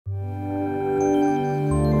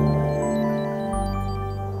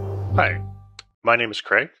Hi, my name is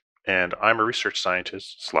Craig, and I'm a research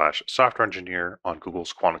scientist slash software engineer on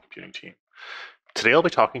Google's quantum computing team. Today I'll be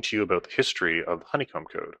talking to you about the history of the Honeycomb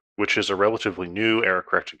code, which is a relatively new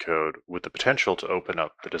error-corrected code with the potential to open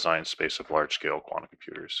up the design space of large-scale quantum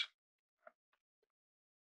computers.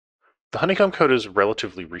 The Honeycomb code is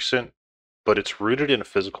relatively recent, but it's rooted in a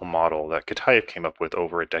physical model that Kitaev came up with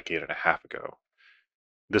over a decade and a half ago.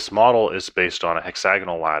 This model is based on a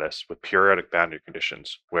hexagonal lattice with periodic boundary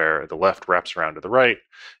conditions, where the left wraps around to the right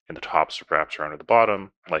and the top wraps around to the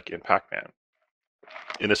bottom, like in Pac-Man.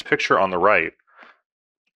 In this picture on the right,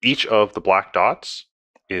 each of the black dots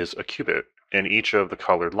is a qubit, and each of the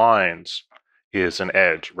colored lines is an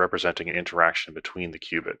edge representing an interaction between the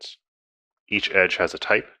qubits. Each edge has a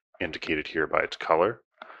type, indicated here by its color.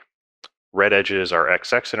 Red edges are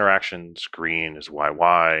XX interactions, green is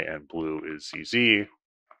YY, and blue is ZZ.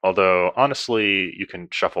 Although, honestly, you can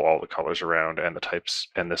shuffle all the colors around and the types,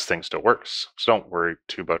 and this thing still works. So don't worry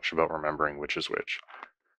too much about remembering which is which.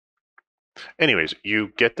 Anyways,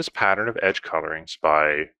 you get this pattern of edge colorings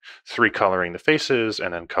by 3-coloring the faces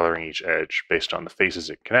and then coloring each edge based on the faces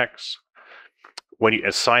it connects. When you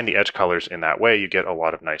assign the edge colors in that way, you get a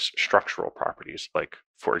lot of nice structural properties. Like,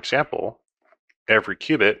 for example, every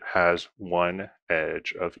qubit has one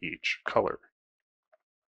edge of each color.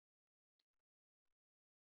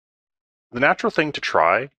 The natural thing to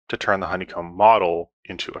try to turn the Honeycomb model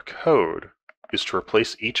into a code is to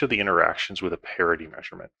replace each of the interactions with a parity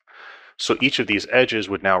measurement. So each of these edges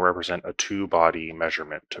would now represent a two-body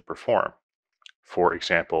measurement to perform. For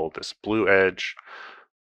example, this blue edge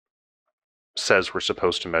says we're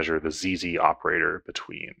supposed to measure the ZZ operator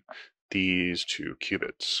between these two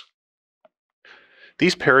qubits.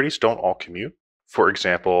 These parities don't all commute. For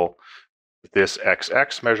example, this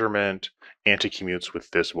XX measurement anti-commutes with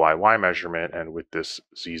this YY measurement and with this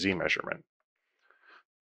ZZ measurement.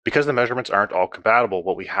 Because the measurements aren't all compatible,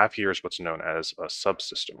 what we have here is what's known as a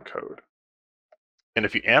subsystem code. And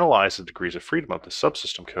if you analyze the degrees of freedom of the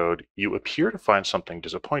subsystem code, you appear to find something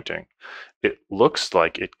disappointing. It looks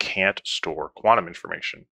like it can't store quantum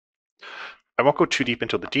information. I won't go too deep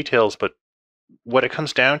into the details, but what it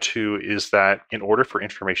comes down to is that in order for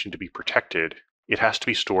information to be protected, it has to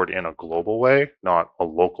be stored in a global way, not a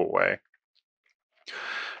local way.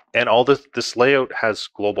 And all this layout has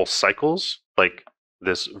global cycles, like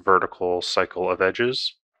this vertical cycle of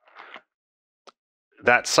edges.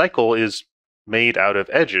 That cycle is made out of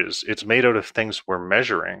edges. It's made out of things we're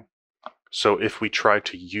measuring. So if we try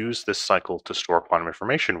to use this cycle to store quantum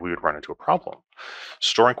information, we would run into a problem.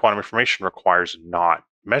 Storing quantum information requires not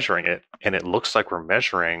measuring it, and it looks like we're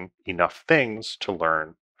measuring enough things to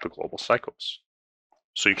learn the global cycles.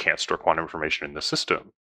 So you can't store quantum information in the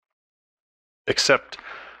system. Except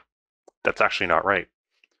that's actually not right.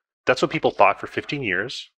 That's what people thought for 15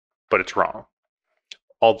 years, but it's wrong.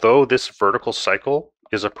 Although this vertical cycle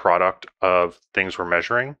is a product of things we're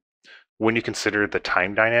measuring, when you consider the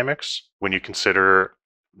time dynamics, when you consider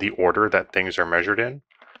the order that things are measured in,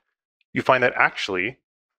 you find that actually,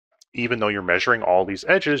 even though you're measuring all these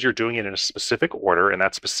edges, you're doing it in a specific order, and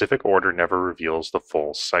that specific order never reveals the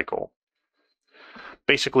full cycle.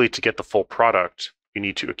 Basically, to get the full product, you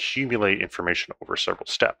need to accumulate information over several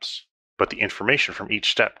steps. But the information from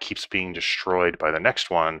each step keeps being destroyed by the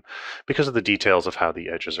next one because of the details of how the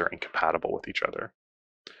edges are incompatible with each other.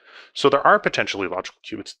 So there are potentially logical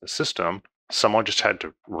qubits in the system. Someone just had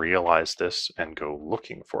to realize this and go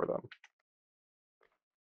looking for them.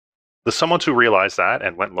 The someone who realized that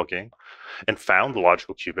and went looking and found the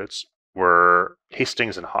logical qubits were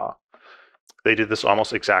Hastings and Ha. They did this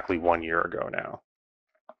almost exactly 1 year ago now.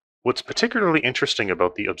 What's particularly interesting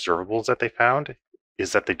about the observables that they found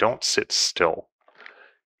is that they don't sit still.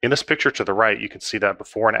 In this picture to the right, you can see that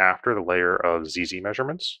before and after the layer of ZZ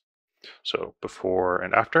measurements. So before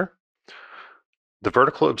and after. The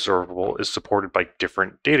vertical observable is supported by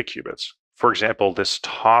different data qubits. For example, this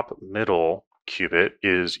top middle qubit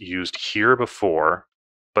is used here before,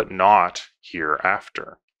 but not here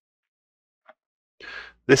after.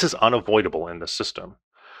 This is unavoidable in the system.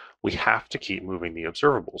 We have to keep moving the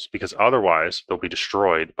observables because otherwise they'll be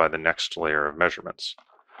destroyed by the next layer of measurements.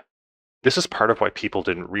 This is part of why people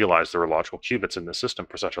didn't realize there were logical qubits in the system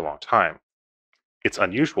for such a long time. It's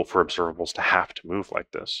unusual for observables to have to move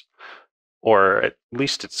like this. Or at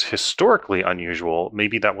least it's historically unusual.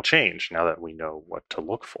 Maybe that will change now that we know what to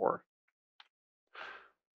look for.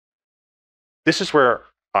 This is where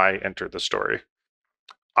I entered the story.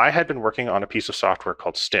 I had been working on a piece of software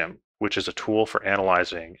called Stim, which is a tool for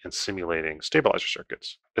analyzing and simulating stabilizer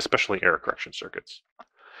circuits, especially error correction circuits.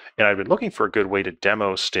 And I've been looking for a good way to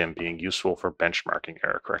demo Stim being useful for benchmarking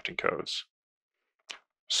error correcting codes.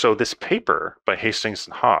 So this paper by Hastings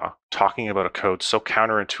and Ha, talking about a code so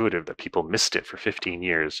counterintuitive that people missed it for 15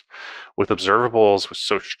 years, with observables was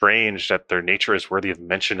so strange that their nature is worthy of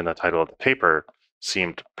mention in the title of the paper,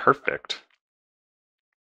 seemed perfect.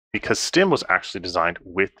 Because Stim was actually designed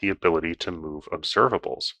with the ability to move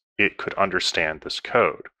observables. It could understand this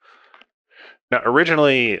code. Now,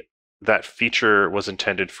 originally, that feature was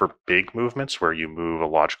intended for big movements where you move a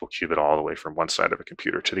logical qubit all the way from one side of a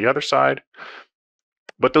computer to the other side.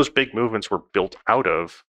 But those big movements were built out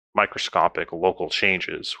of microscopic local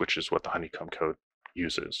changes, which is what the Honeycomb code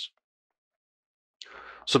uses.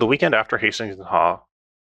 So the weekend after Hastings and Ha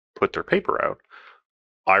put their paper out,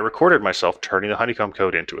 I recorded myself turning the Honeycomb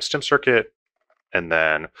code into a Stim circuit, and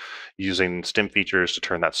then using Stim features to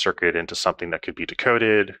turn that circuit into something that could be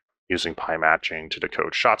decoded, using pi matching to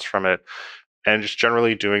decode shots from it, and just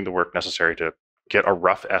generally doing the work necessary to get a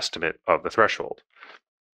rough estimate of the threshold.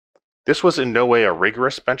 This was in no way a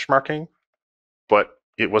rigorous benchmarking, but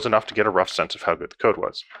it was enough to get a rough sense of how good the code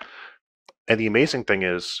was. And the amazing thing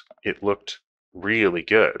is, it looked really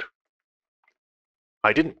good.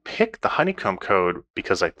 I didn't pick the Honeycomb code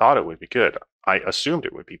because I thought it would be good. I assumed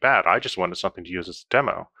it would be bad. I just wanted something to use as a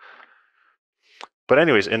demo. But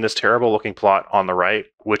anyways, in this terrible looking plot on the right,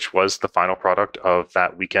 which was the final product of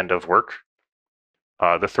that weekend of work,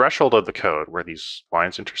 the threshold of the code, where these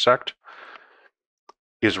lines intersect,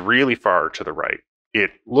 is really far to the right.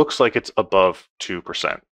 It looks like it's above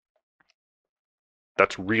 2%.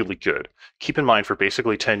 That's really good. Keep in mind, for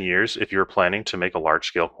basically 10 years, if you're planning to make a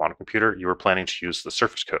large-scale quantum computer, you were planning to use the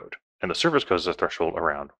surface code. And the surface code is a threshold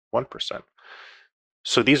around 1%.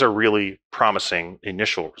 So these are really promising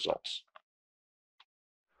initial results.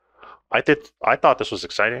 I thought this was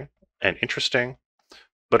exciting and interesting,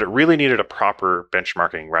 but it really needed a proper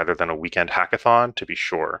benchmarking rather than a weekend hackathon to be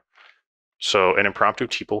sure. So an impromptu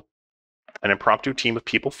team of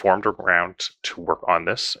people formed around to work on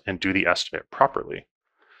this and do the estimate properly.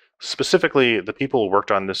 Specifically, the people who worked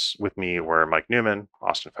on this with me were Mike Newman,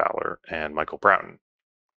 Austin Fowler, and Michael Broughton.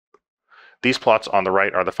 These plots on the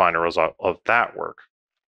right are the final result of that work.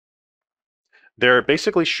 They're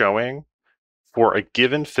basically showing, for a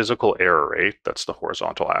given physical error rate, that's the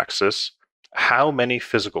horizontal axis, how many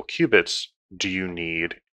physical qubits do you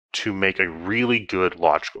need to make a really good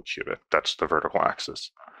logical qubit? That's the vertical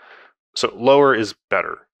axis. So lower is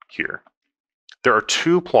better here. There are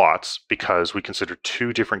two plots because we consider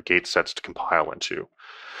two different gate sets to compile into.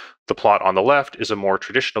 The plot on the left is a more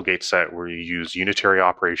traditional gate set where you use unitary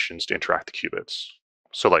operations to interact the qubits,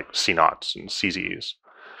 so like C-naughts and CZs.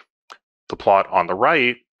 The plot on the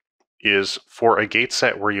right is for a gate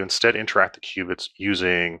set where you instead interact the qubits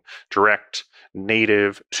using direct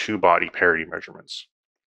native two-body parity measurements.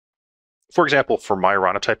 For example, for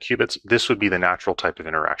Majorana type qubits, this would be the natural type of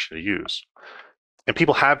interaction to use. And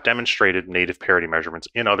people have demonstrated native parity measurements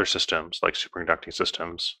in other systems, like superconducting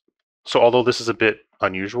systems. So although this is a bit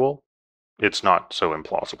unusual, it's not so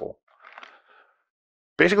implausible.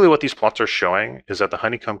 Basically, what these plots are showing is that the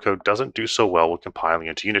Honeycomb code doesn't do so well with compiling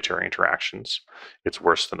into unitary interactions. It's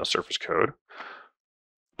worse than the surface code.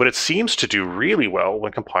 But it seems to do really well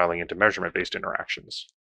when compiling into measurement-based interactions.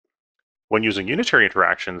 When using unitary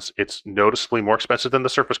interactions, it's noticeably more expensive than the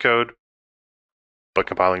surface code, but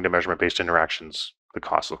compiling to measurement-based interactions, the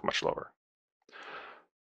costs look much lower.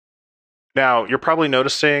 Now, you're probably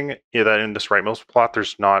noticing that in this rightmost plot,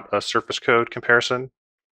 there's not a surface code comparison.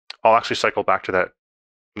 I'll actually cycle back to that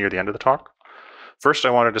near the end of the talk. First,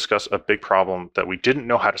 I want to discuss a big problem that we didn't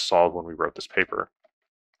know how to solve when we wrote this paper.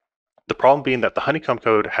 The problem being that the Honeycomb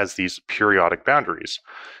code has these periodic boundaries,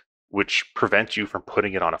 which prevent you from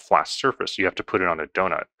putting it on a flat surface. You have to put it on a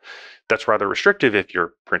donut. That's rather restrictive if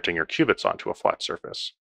you're printing your qubits onto a flat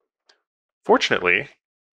surface. Fortunately,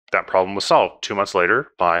 that problem was solved 2 months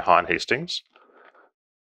later by Ha and Hastings.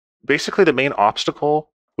 Basically, the main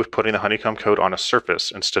obstacle with putting the Honeycomb code on a surface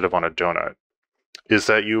instead of on a donut is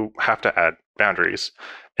that you have to add boundaries.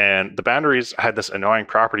 And the boundaries had this annoying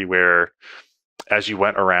property where as you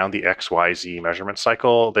went around the XYZ measurement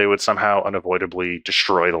cycle, they would somehow unavoidably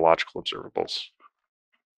destroy the logical observables.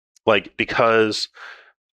 Like, because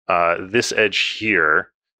this edge here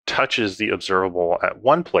touches the observable at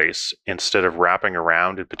one place instead of wrapping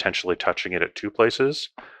around and potentially touching it at two places,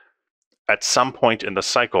 at some point in the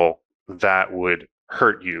cycle, that would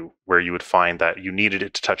hurt you, where you would find that you needed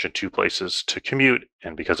it to touch in two places to commute,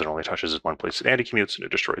 and because it only touches in one place, it anti-commutes and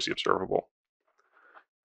it destroys the observable.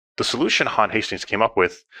 The solution Han Hastings came up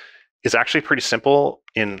with is actually pretty simple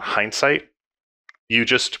in hindsight. You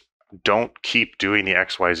just don't keep doing the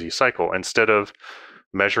XYZ cycle. Instead of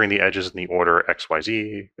measuring the edges in the order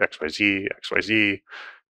XYZ, XYZ, XYZ,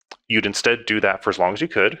 You'd instead do that for as long as you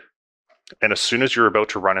could. And as soon as you're about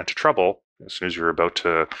to run into trouble, as soon as you're about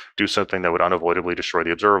to do something that would unavoidably destroy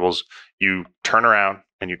the observables, you turn around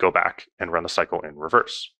and you go back and run the cycle in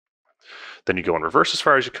reverse. Then you go in reverse as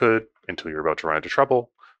far as you could until you're about to run into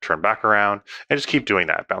trouble, turn back around, and just keep doing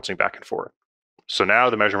that, bouncing back and forth. So now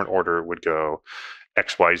the measurement order would go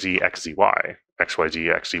XYZ, XZY,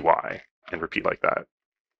 XYZ, XZY, and repeat like that.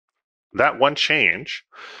 That one change,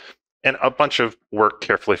 and a bunch of work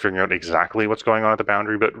carefully figuring out exactly what's going on at the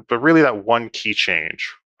boundary, but really that one key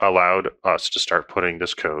change allowed us to start putting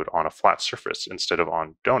this code on a flat surface instead of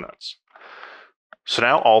on donuts. So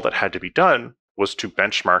now all that had to be done was to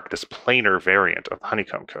benchmark this planar variant of the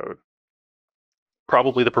Honeycomb code.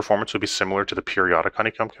 Probably the performance would be similar to the periodic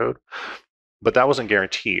Honeycomb code, but that wasn't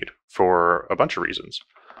guaranteed for a bunch of reasons.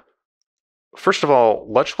 First of all,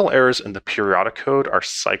 legible errors in the periodic code are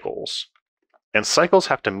cycles, and cycles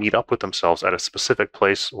have to meet up with themselves at a specific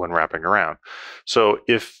place when wrapping around. So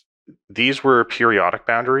if these were periodic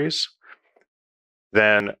boundaries,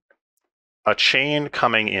 then a chain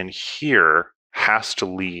coming in here has to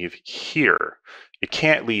leave here. It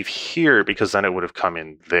can't leave here because then it would have come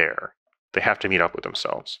in there. They have to meet up with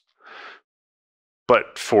themselves.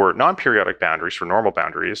 But for non-periodic boundaries, for normal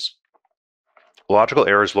boundaries, logical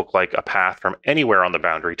errors look like a path from anywhere on the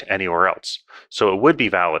boundary to anywhere else. So it would be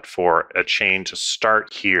valid for a chain to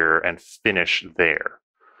start here and finish there.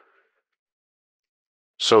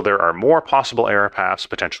 So there are more possible error paths.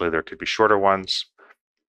 Potentially there could be shorter ones.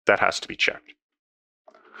 That has to be checked.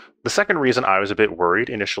 The second reason I was a bit worried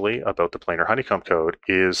initially about the planar Honeycomb code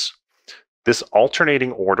is this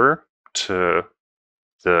alternating order to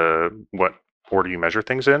what order you measure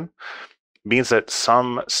things in means that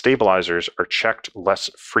some stabilizers are checked less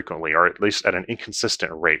frequently, or at least at an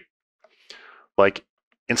inconsistent rate. Like,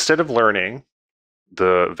 instead of learning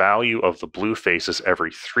the value of the blue faces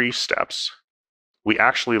every 3 steps, we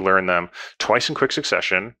actually learn them twice in quick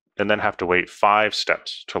succession and then have to wait 5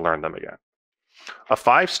 steps to learn them again. A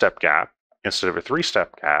 5-step gap instead of a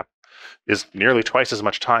 3-step gap is nearly twice as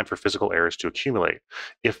much time for physical errors to accumulate.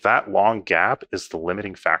 If that long gap is the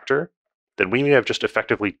limiting factor, then we may have just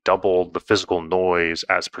effectively doubled the physical noise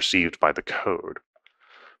as perceived by the code.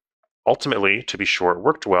 Ultimately, to be sure it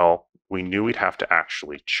worked well, we knew we'd have to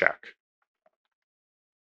actually check.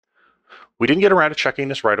 We didn't get around to checking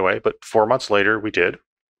this right away, but 4 months later we did.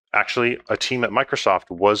 Actually, a team at Microsoft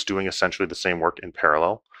was doing essentially the same work in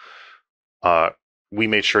parallel. We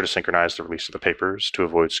made sure to synchronize the release of the papers to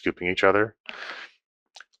avoid scooping each other.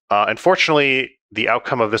 Unfortunately, the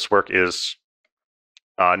outcome of this work is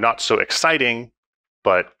not so exciting,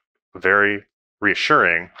 but very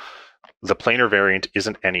reassuring. The planar variant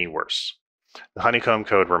isn't any worse. The Honeycomb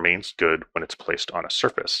code remains good when it's placed on a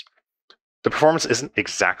surface. The performance isn't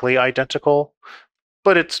exactly identical,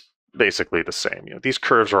 but it's basically the same. You know, these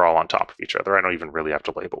curves are all on top of each other. I don't even really have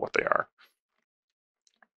to label what they are.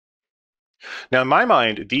 Now, in my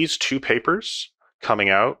mind, these 2 papers coming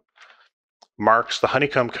out marks the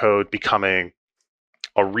Honeycomb code becoming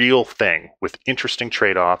a real thing with interesting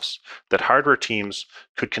trade-offs that hardware teams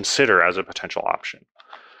could consider as a potential option.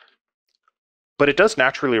 But it does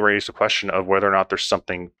naturally raise the question of whether or not there's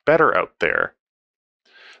something better out there.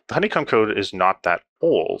 The Honeycomb code is not that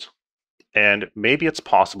old, and maybe it's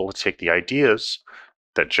possible to take the ideas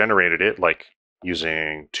that generated it, like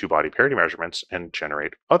using 2-body parity measurements, and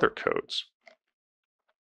generate other codes.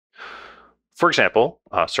 For example,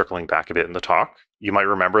 circling back a bit in the talk, you might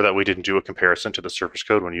remember that we didn't do a comparison to the surface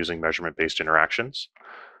code when using measurement-based interactions.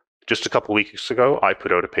 Just a couple weeks ago, I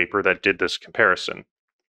put out a paper that did this comparison.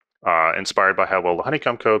 Inspired by how well the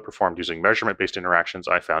Honeycomb code performed using measurement-based interactions,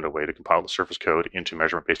 I found a way to compile the surface code into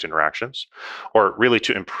measurement-based interactions, or really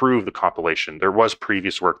to improve the compilation. There was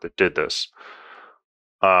previous work that did this.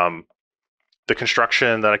 The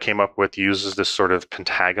construction that I came up with uses this sort of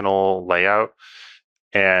pentagonal layout,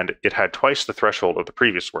 and it had twice the threshold of the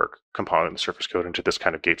previous work, compiling the surface code into this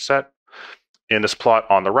kind of gate set. In this plot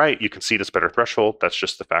on the right, you can see this better threshold. That's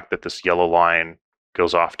just the fact that this yellow line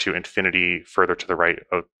goes off to infinity further to the right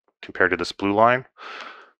compared to this blue line.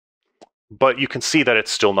 But you can see that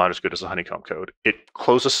it's still not as good as the Honeycomb code. It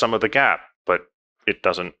closes some of the gap, but it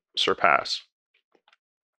doesn't surpass.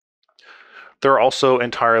 There are also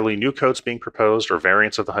entirely new codes being proposed, or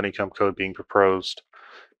variants of the Honeycomb code being proposed.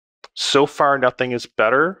 So far, nothing is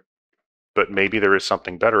better, but maybe there is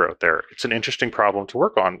something better out there. It's an interesting problem to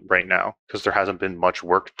work on right now because there hasn't been much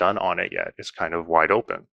work done on it yet. It's kind of wide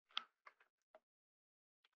open.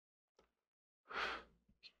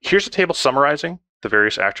 Here's a table summarizing the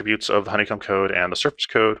various attributes of the Honeycomb code and the surface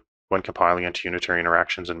code when compiling into unitary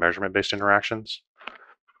interactions and measurement-based interactions.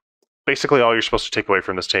 Basically, all you're supposed to take away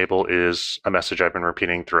from this table is a message I've been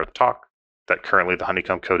repeating throughout the talk, that currently the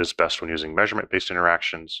Honeycomb code is best when using measurement-based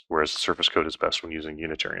interactions, whereas the surface code is best when using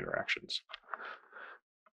unitary interactions.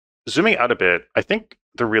 Zooming out a bit, I think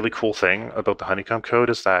the really cool thing about the Honeycomb code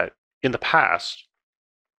is that in the past,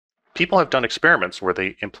 people have done experiments where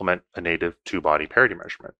they implement a native two-body parity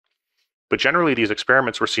measurement. But generally, these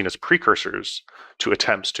experiments were seen as precursors to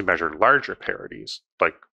attempts to measure larger parities,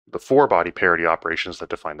 like the four-body parity operations that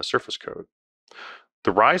define the surface code.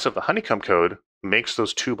 The rise of the Honeycomb code makes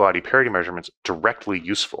those two-body parity measurements directly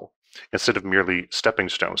useful, instead of merely stepping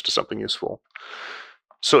stones to something useful.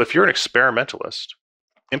 So if you're an experimentalist,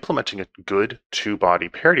 implementing a good two-body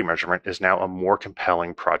parity measurement is now a more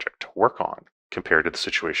compelling project to work on compared to the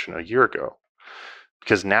situation a year ago.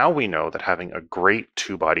 Because now we know that having a great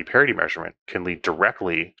two-body parity measurement can lead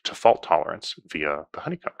directly to fault tolerance via the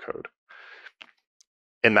Honeycomb code.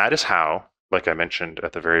 And that is how, like I mentioned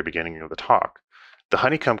at the very beginning of the talk, the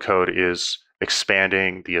Honeycomb code is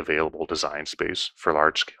expanding the available design space for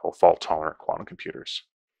large-scale fault-tolerant quantum computers.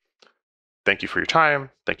 Thank you for your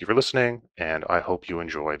time, thank you for listening, and I hope you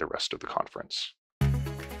enjoy the rest of the conference.